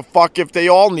don't give a fuck if they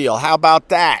all kneel. How about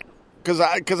that? Because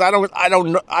I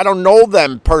don't know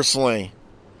them personally.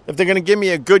 If they're going to give me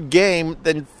a good game,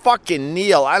 then fucking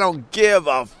kneel. I don't give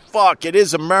a fuck. It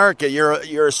is America.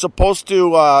 You're supposed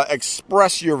to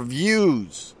express your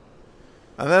views.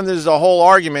 And then there's a whole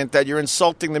argument that you're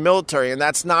insulting the military, and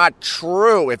that's not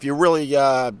true if you really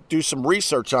do some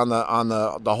research on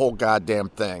the whole goddamn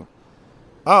thing.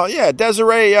 Oh, yeah,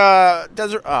 Desiree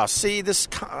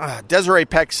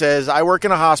Peck says, I work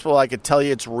in a hospital. I could tell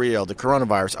you it's real. The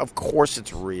coronavirus, of course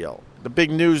it's real. The big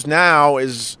news now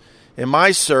is, in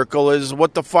my circle, is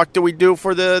what the fuck do we do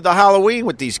for the Halloween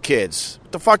with these kids?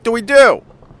 What the fuck do we do?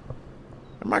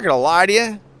 I'm not going to lie to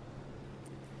you.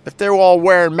 If they're all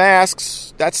wearing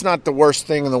masks, that's not the worst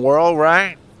thing in the world,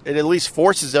 right? It at least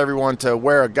forces everyone to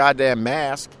wear a goddamn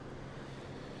mask.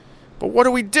 But what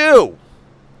do we do?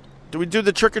 Do we do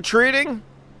the trick-or-treating?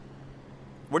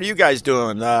 What are you guys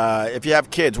doing? If you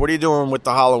have kids, what are you doing with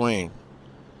the Halloween?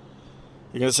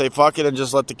 You going to say fuck it and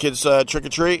just let the kids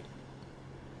trick-or-treat?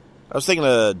 I was thinking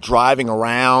of driving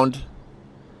around.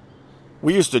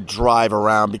 We used to drive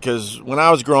around because when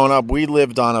I was growing up, we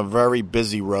lived on a very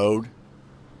busy road.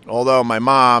 Although my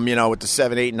mom, with the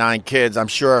 7, 8, 9 kids, I'm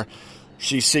sure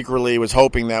she secretly was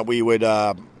hoping that we would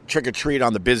trick-or-treat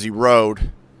on the busy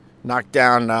road, knock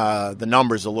down the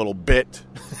numbers a little bit,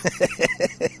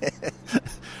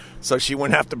 so she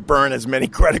wouldn't have to burn as many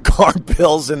credit card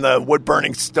bills in the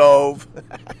wood-burning stove.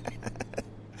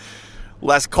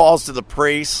 Less calls to the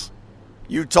priest.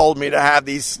 You told me to have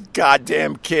these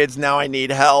goddamn kids. Now I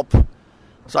need help.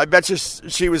 So I bet you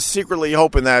she was secretly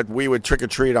hoping that we would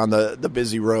trick-or-treat on the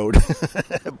busy road.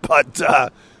 But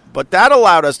that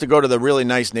allowed us to go to the really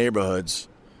nice neighborhoods.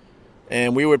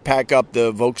 And we would pack up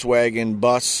the Volkswagen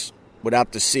bus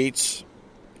without the seats.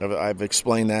 I've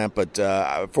explained that. But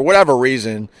for whatever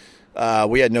reason,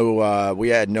 we had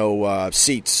no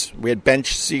seats. We had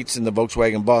bench seats in the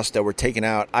Volkswagen bus that were taken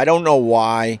out. I don't know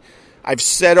why. I've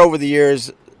said over the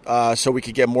years so we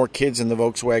could get more kids in the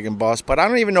Volkswagen bus, but I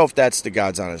don't even know if that's the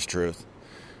God's honest truth.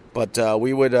 But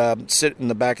we would sit in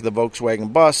the back of the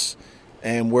Volkswagen bus,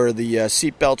 and where the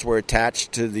seat belts were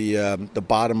attached to the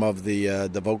bottom of the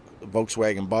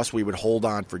Volkswagen bus, we would hold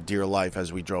on for dear life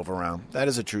as we drove around. That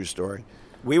is a true story.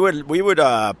 We would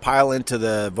pile into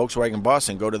the Volkswagen bus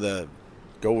and go to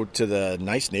the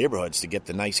nice neighborhoods to get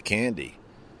the nice candy.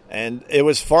 And it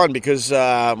was fun because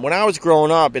when I was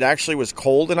growing up, it actually was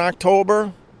cold in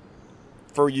October.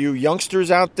 For you youngsters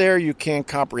out there, you can't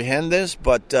comprehend this,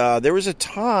 but there was a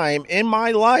time in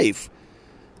my life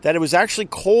that it was actually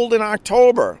cold in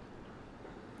October.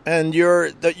 And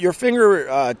your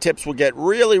finger tips would get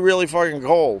really, really fucking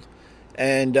cold.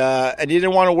 And you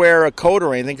didn't want to wear a coat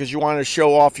or anything because you wanted to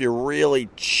show off your really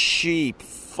cheap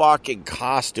fucking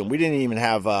costume. We didn't even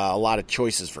have a lot of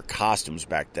choices for costumes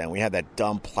back then. We had that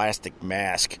dumb plastic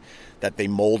mask that they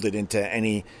molded into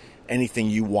anything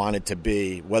you wanted to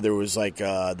be, whether it was like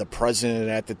the president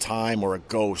at the time or a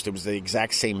ghost. It was the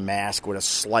exact same mask with a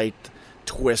slight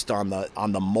twist on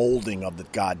the molding of the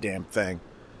goddamn thing.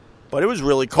 But it was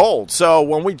really cold. So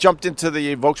when we jumped into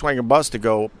the Volkswagen bus to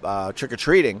go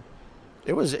trick-or-treating,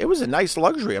 it was a nice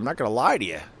luxury. I'm not going to lie to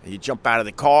you. You jump out of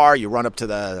the car, you run up to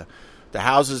the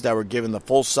houses that were giving the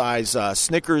full-size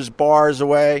Snickers bars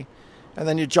away, and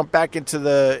then you jump back into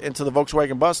the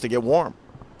Volkswagen bus to get warm.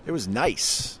 It was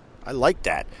nice. I like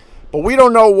that. But we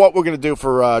don't know what we're going to do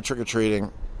for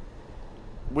trick-or-treating.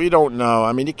 We don't know.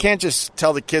 I mean, you can't just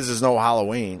tell the kids there's no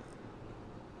Halloween.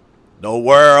 The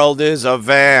world is a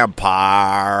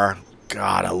vampire.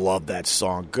 God, I love that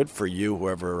song. Good for you,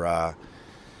 whoever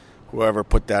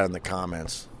put that in the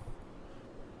comments.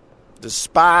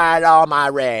 Despite all my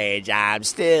rage, I'm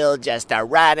still just a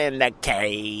rat in the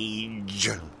cage.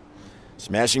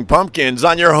 Smashing Pumpkins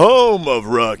on your home of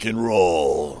rock and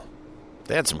roll.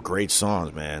 They had some great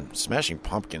songs, man. Smashing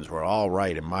Pumpkins were all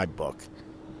right in my book.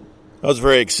 I was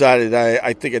very excited.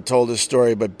 I think I told this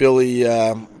story, but Billy,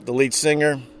 the lead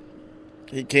singer,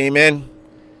 he came in,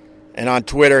 and on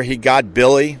Twitter, he got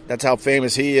Billy. That's how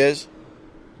famous he is.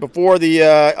 Before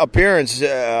the appearance,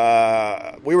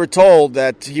 we were told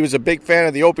that he was a big fan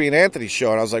of the Opie and Anthony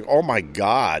show, and I was like, oh my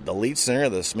God, the lead singer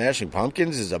of the Smashing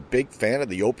Pumpkins is a big fan of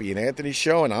the Opie and Anthony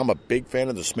show, and I'm a big fan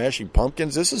of the Smashing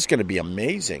Pumpkins. This is going to be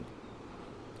amazing.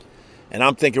 And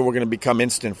I'm thinking we're going to become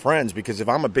instant friends, because if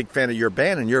I'm a big fan of your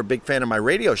band and you're a big fan of my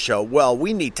radio show, well,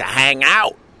 we need to hang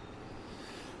out.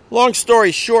 Long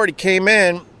story short, he came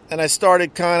in, and I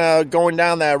started kind of going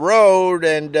down that road,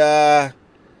 and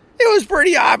it was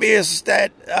pretty obvious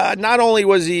that not only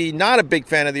was he not a big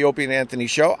fan of the Opie and Anthony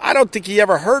show, I don't think he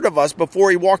ever heard of us before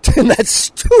he walked in that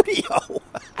studio.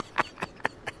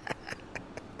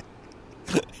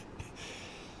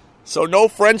 So no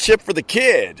friendship for the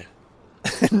kid.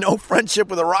 No friendship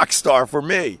with a rock star for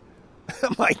me.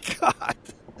 Oh my God.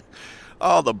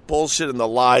 Oh, the bullshit and the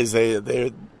lies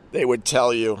they would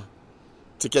tell you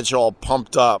to get you all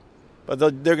pumped up. But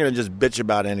they're going to just bitch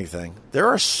about anything. There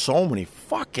are so many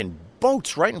fucking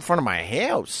boats right in front of my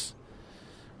house.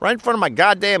 Right in front of my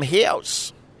goddamn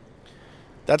house.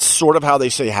 That's sort of how they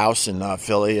say house in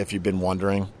Philly, if you've been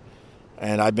wondering.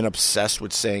 And I've been obsessed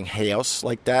with saying house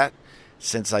like that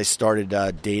since I started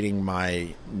dating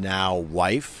my now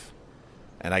wife.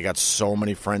 And I got so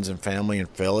many friends and family in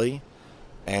Philly.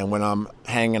 And when I'm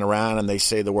hanging around and they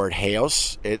say the word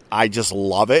house, I just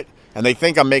love it. And they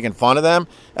think I'm making fun of them.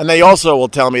 And they also will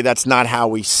tell me that's not how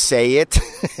we say it.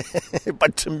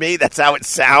 But to me, that's how it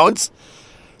sounds.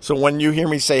 So when you hear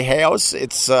me say house,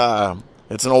 it's an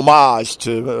homage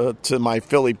to my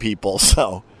Philly people.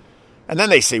 So, and then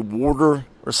they say water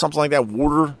or something like that,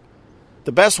 water.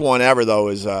 The best one ever, though,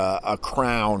 is a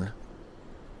crown.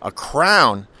 A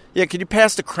crown? Yeah, can you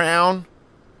pass the crown?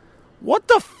 What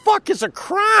the fuck is a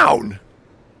crown?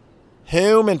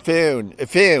 Whom and foon.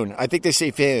 Foon. I think they say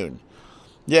foon.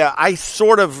 Yeah, I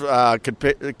sort of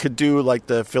could do like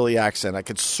the Philly accent. I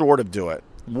could sort of do it.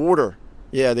 Water.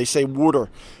 Yeah, they say water.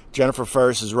 Jennifer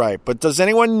Ferris is right. But does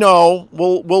anyone know?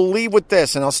 We'll leave with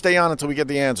this, and I'll stay on until we get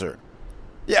the answer.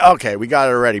 Yeah, okay, we got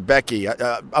it already. Becky.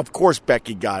 Of course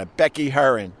Becky got it. Becky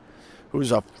Herron,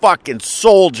 who's a fucking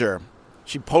soldier.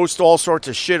 She posts all sorts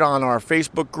of shit on our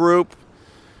Facebook group.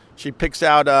 She picks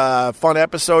out fun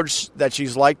episodes that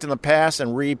she's liked in the past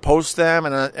and reposts them.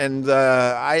 And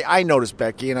I notice,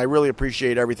 Becky, and I really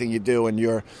appreciate everything you do. And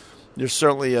you're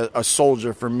certainly a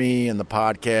soldier for me and the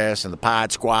podcast and the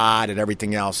Pod Squad and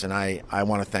everything else. And I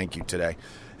want to thank you today.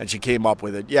 And she came up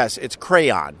with it. Yes, it's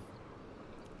crayon.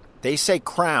 They say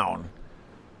crown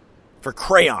for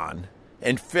crayon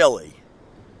in Philly.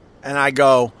 And I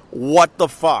go, what the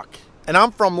fuck? And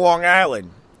I'm from Long Island.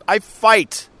 I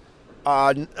fight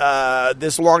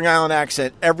this Long Island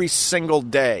accent every single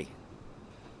day.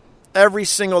 Every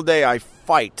single day I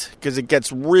fight because it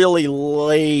gets really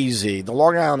lazy. The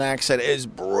Long Island accent is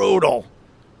brutal.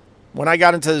 When I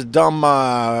got into this dumb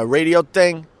radio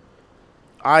thing,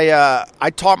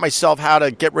 I taught myself how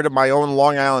to get rid of my own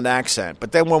Long Island accent.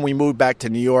 But then when we moved back to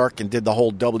New York and did the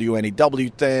whole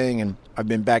WNEW thing, and I've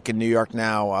been back in New York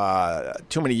now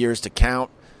too many years to count.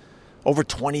 Over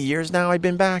 20 years now I've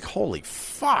been back. Holy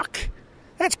fuck.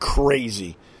 That's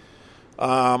crazy.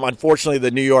 Unfortunately,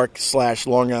 the New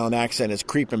York/Long Island accent is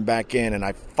creeping back in, and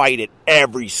I fight it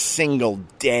every single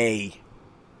day.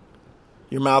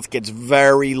 Your mouth gets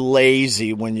very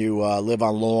lazy when you live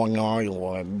on Long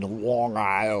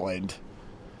Island.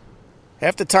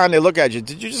 Half the time they look at you,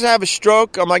 did you just have a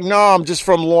stroke? I'm like, no, I'm just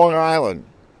from Long Island.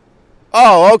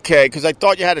 Oh, okay, because I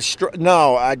thought you had a stroke.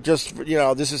 No, I just,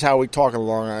 this is how we talk in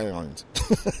Long Island.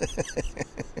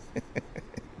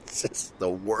 It's just the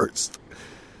worst.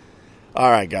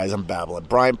 All right, guys, I'm babbling.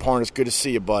 Brian Parnas, good to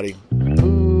see you, buddy.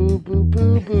 Boo, boo,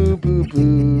 boo, boo, boo,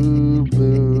 boo,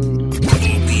 boo.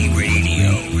 OP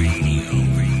Radio.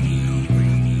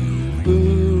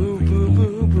 Boo, boo,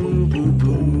 boo, boo, boo,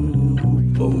 boo.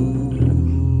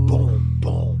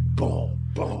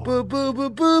 Boo, boo, boo,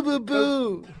 boo, boo,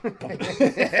 boo.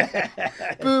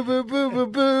 Boo, boo, boo, boo,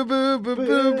 boo, boo, boo,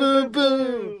 boo, boo,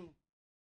 boo.